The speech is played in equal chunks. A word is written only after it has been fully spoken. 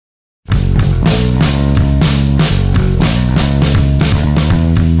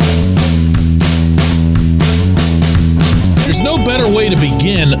no better way to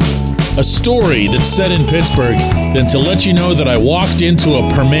begin a story that's set in Pittsburgh than to let you know that I walked into a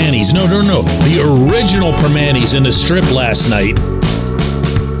Permanis. No. The original Permanis in the Strip last night.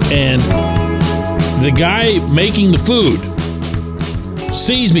 And the guy making the food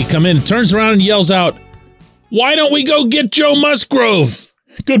sees me come in, turns around and yells out, "Why don't we go get Joe Musgrove?"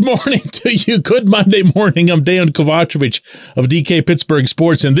 Good morning to you. Good Monday morning. I'm Dan Kovacevic of DK Pittsburgh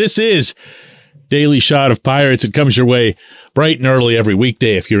Sports, and this is Daily Shot of Pirates. It comes your way bright and early every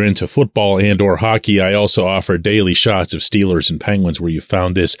weekday if you're into football and or hockey. I also offer daily shots of Steelers and Penguins where you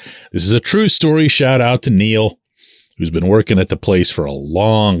found this. This is a true story. Shout out to Neil, who's been working at the place for a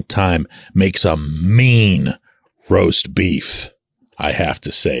long time. Makes a mean roast beef, I have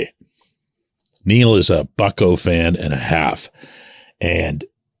to say. Neil is a Bucco fan and a half, and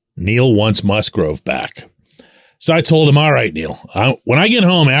Neil wants Musgrove back. So I told him, all right, Neil, when I get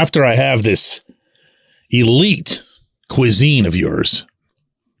home after I have this elite cuisine of yours,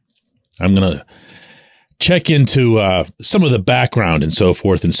 I'm going to check into some of the background and so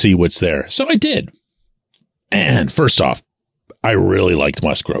forth and see what's there. So I did. And first off, I really liked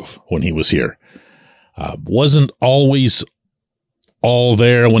Musgrove when he was here. Wasn't always all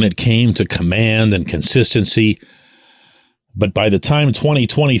there when it came to command and consistency. But by the time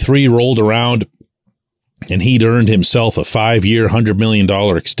 2023 rolled around and he'd earned himself a 5-year, $100 million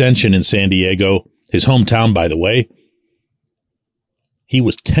extension in San Diego, his hometown, by the way, he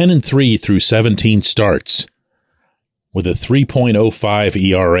was 10-3 through 17 starts with a 3.05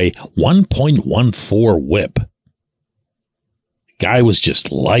 ERA, 1.14 whip. The guy was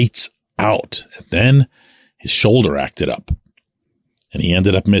just lights out. And then his shoulder acted up, and he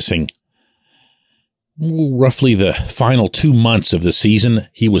ended up missing roughly the final 2 months of the season.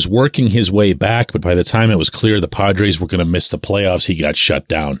 He was working his way back, but by the time it was clear the Padres were going to miss the playoffs, he got shut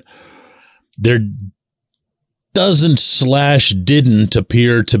down. There didn't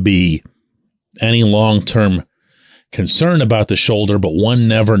appear to be any long-term concern about the shoulder, but one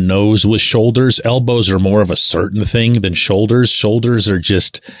never knows with shoulders. Elbows are more of a certain thing than shoulders. Shoulders are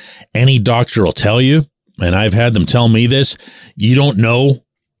just, any doctor will tell you, and I've had them tell me this, you don't know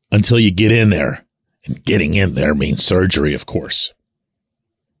until you get in there. And getting in there means surgery, of course.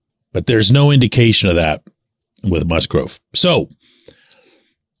 But there's no indication of that with Musgrove. So,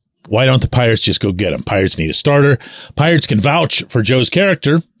 why don't the Pirates just go get him? Pirates need a starter. Pirates can vouch for Joe's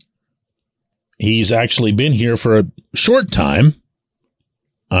character. He's actually been here for a short time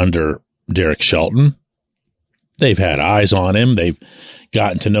under Derek Shelton. They've had eyes on him. They've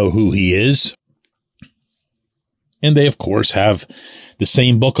gotten to know who he is. And they, of course, have the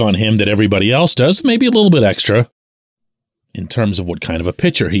same book on him that everybody else does, maybe a little bit extra in terms of what kind of a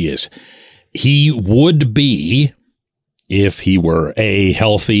pitcher he is. He would be, if he were A,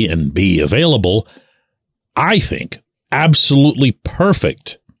 healthy, and B, available, I think, absolutely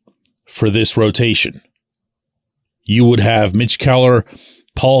perfect for this rotation. You would have Mitch Keller,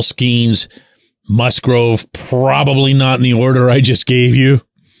 Paul Skeens, Musgrove, probably not in the order I just gave you.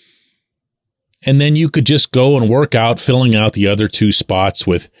 And then you could just go and work out filling out the other two spots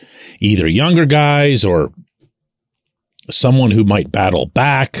with either younger guys or someone who might battle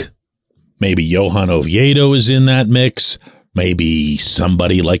back. Maybe Johan Oviedo is in that mix. Maybe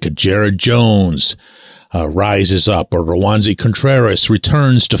somebody like a Jared Jones rises up, or Rowanzi Contreras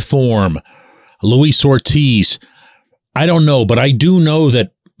returns to form. Luis Ortiz. I don't know, but I do know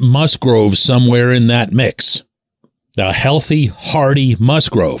that Musgrove's somewhere in that mix. A healthy, hardy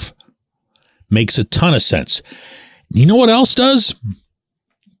Musgrove. Makes a ton of sense. You know what else does?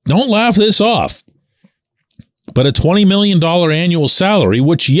 Don't laugh this off. But a $20 million annual salary,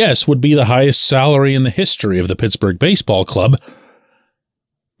 which, yes, would be the highest salary in the history of the Pittsburgh Baseball Club,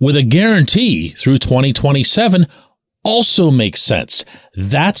 with a guarantee through 2027, also makes sense.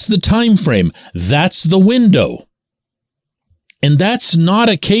 That's the time frame. That's the window. And that's not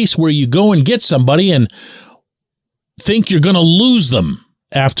a case where you go and get somebody and think you're going to lose them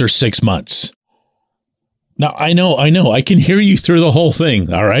after 6 months. Now, I know. I can hear you through the whole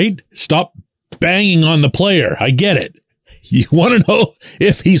thing, all right? Stop banging on the player. I get it. You want to know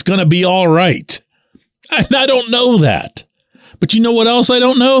if he's going to be all right. And I don't know that. But you know what else I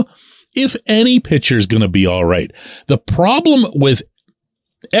don't know? If any pitcher's going to be all right. The problem with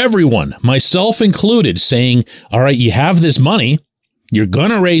everyone, myself included, saying, all right, you have this money, you're going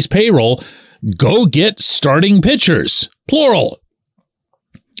to raise payroll, go get starting pitchers, plural.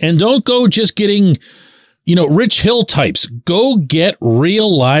 And don't go just getting, Rich Hill types. Go get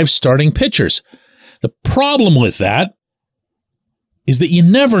real live starting pitchers. The problem with that is that you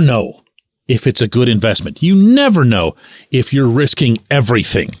never know if it's a good investment. You never know if you're risking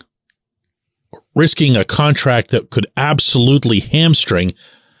everything, or risking a contract that could absolutely hamstring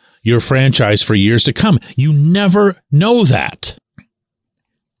your franchise for years to come. You never know that.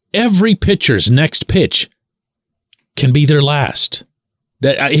 Every pitcher's next pitch can be their last.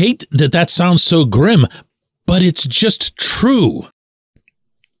 I hate that sounds so grim, but it's just true.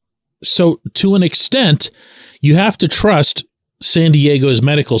 So to an extent, you have to trust San Diego's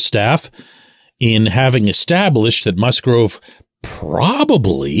medical staff in having established that Musgrove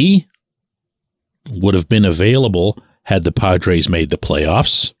probably would have been available had the Padres made the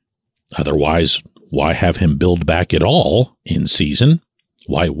playoffs. Otherwise, why have him billed back at all in season?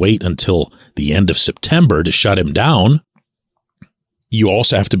 Why wait until the end of September to shut him down? You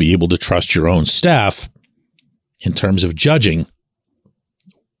also have to be able to trust your own staff in terms of judging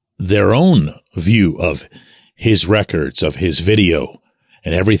their own view of his records, of his video,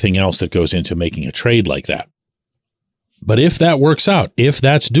 and everything else that goes into making a trade like that. But if that works out, if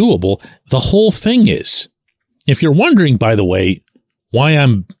that's doable, the whole thing is. If you're wondering, by the way, why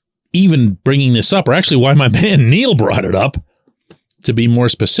I'm even bringing this up, or actually why my man Neil brought it up, to be more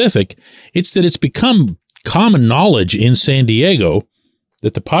specific, it's that it's become common knowledge in San Diego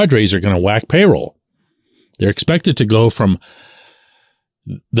that the Padres are going to whack payroll. They're expected to go from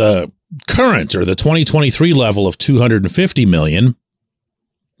the current or the 2023 level of $250 million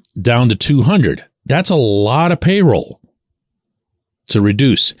down to $200. That's a lot of payroll to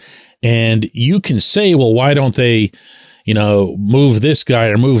reduce. And you can say, well, why don't they, move this guy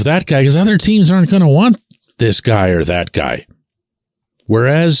or move that guy? Because other teams aren't going to want this guy or that guy.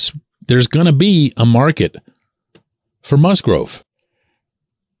 Whereas there's going to be a market for Musgrove.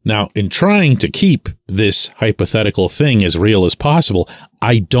 Now, in trying to keep this hypothetical thing as real as possible,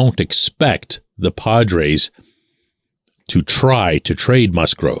 I don't expect the Padres to try to trade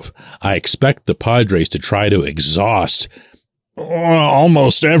Musgrove. I expect the Padres to try to exhaust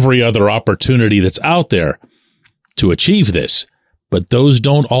almost every other opportunity that's out there to achieve this, but those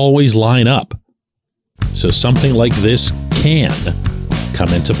don't always line up. So something like this can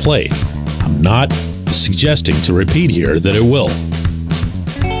come into play. I'm not suggesting, to repeat here, that it will.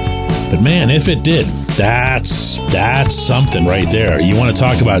 But man, if it did, that's something right there. You want to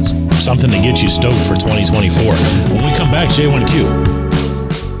talk about something to get you stoked for 2024. When we come back, J1Q.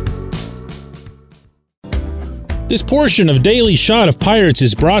 This portion of Daily Shot of Pirates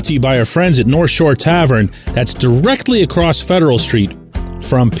is brought to you by our friends at North Shore Tavern. That's directly across Federal Street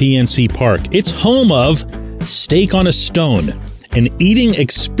from PNC Park. It's home of Steak on a Stone, an eating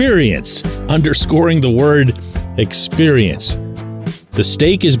experience, underscoring the word experience. The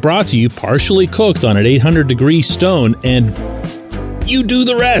steak is brought to you partially cooked on an 800-degree stone, and you do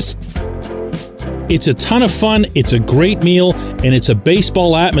the rest. It's a ton of fun, it's a great meal, and it's a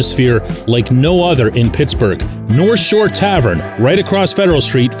baseball atmosphere like no other in Pittsburgh. North Shore Tavern, right across Federal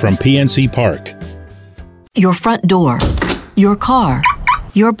Street from PNC Park. Your front door, your car,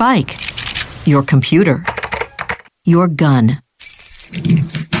 your bike, your computer, your gun.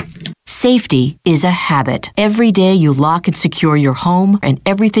 Safety is a habit. Every day you lock and secure your home and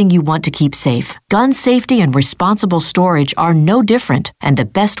everything you want to keep safe. Gun safety and responsible storage are no different, and the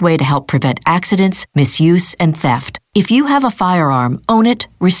best way to help prevent accidents, misuse, and theft. If you have a firearm, own it,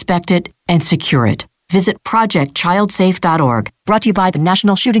 respect it, and secure it. Visit ProjectChildSafe.org. Brought to you by the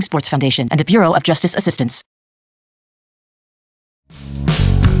National Shooting Sports Foundation and the Bureau of Justice Assistance.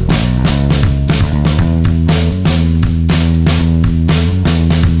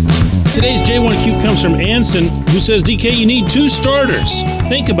 Today's J1Q comes from Anson, who says, DK, you need 2 starters.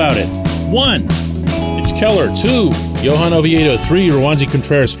 Think about it. 1, Mitch Keller. 2, Johan Oviedo. 3, Rowanzi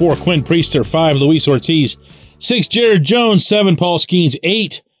Contreras. 4, Quinn Priester. 5, Luis Ortiz. 6, Jared Jones. 7, Paul Skeens.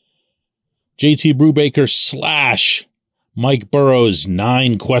 8, JT Brubaker / Mike Burrows.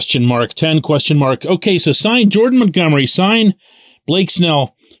 9, ? 10, ? Okay, so sign Jordan Montgomery, sign Blake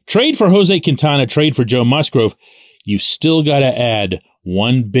Snell, trade for Jose Quintana, trade for Joe Musgrove. You've still got to add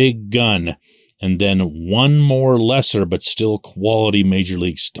 1 big gun, and then 1 more lesser but still quality major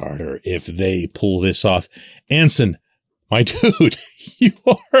league starter if they pull this off. Anson, my dude, you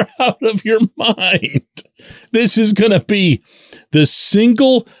are out of your mind. This is going to be the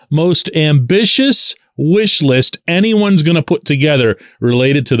single most ambitious wish list anyone's going to put together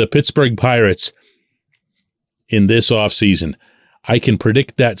related to the Pittsburgh Pirates in this offseason. I can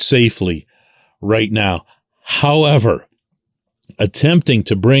predict that safely right now. However, attempting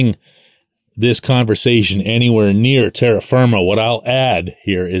to bring this conversation anywhere near terra firma, what I'll add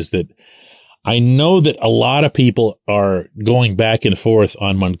here is that I know that a lot of people are going back and forth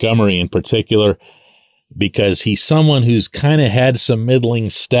on Montgomery in particular because he's someone who's kind of had some middling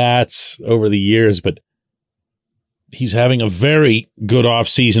stats over the years, but he's having a very good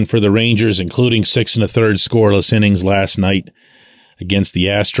offseason for the Rangers, including 6 1/3 scoreless innings last night against the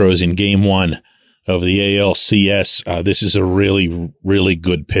Astros in Game 1 of the ALCS. This is a really, really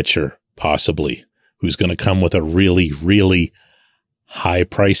good pitcher, possibly, who's going to come with a really, really high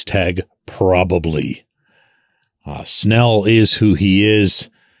price tag, probably. Snell is who he is.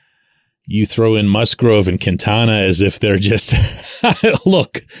 You throw in Musgrove and Quintana as if they're just...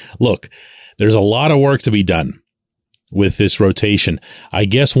 Look, there's a lot of work to be done with this rotation. I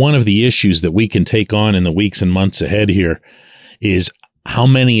guess one of the issues that we can take on in the weeks and months ahead here is how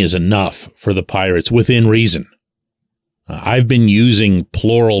many is enough for the Pirates within reason. I've been using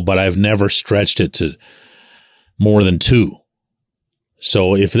plural, but I've never stretched it to more than 2.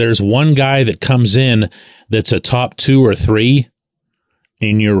 So if there's one guy that comes in that's a top 2 or 3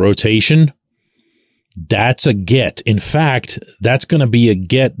 in your rotation, that's a get. In fact, that's going to be a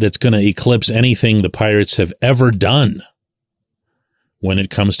get that's going to eclipse anything the Pirates have ever done when it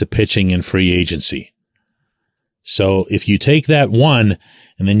comes to pitching in free agency. So if you take that one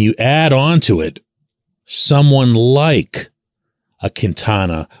and then you add on to it someone like a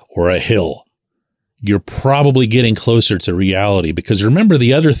Quintana or a Hill, you're probably getting closer to reality. Because remember,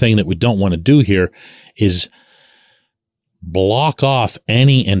 the other thing that we don't want to do here is block off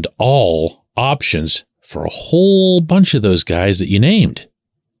any and all options for a whole bunch of those guys that you named.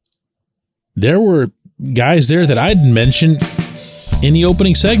 There were guys there that I didn't mention in the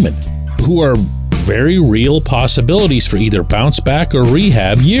opening segment who are very real possibilities for either bounce back or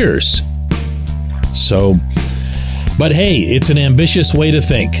rehab years. So, but hey, it's an ambitious way to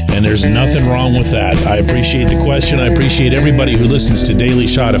think, and there's nothing wrong with that. I appreciate the question. I appreciate everybody who listens to Daily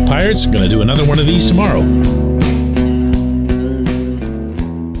Shot of Pirates. I'm going to do another one of these tomorrow.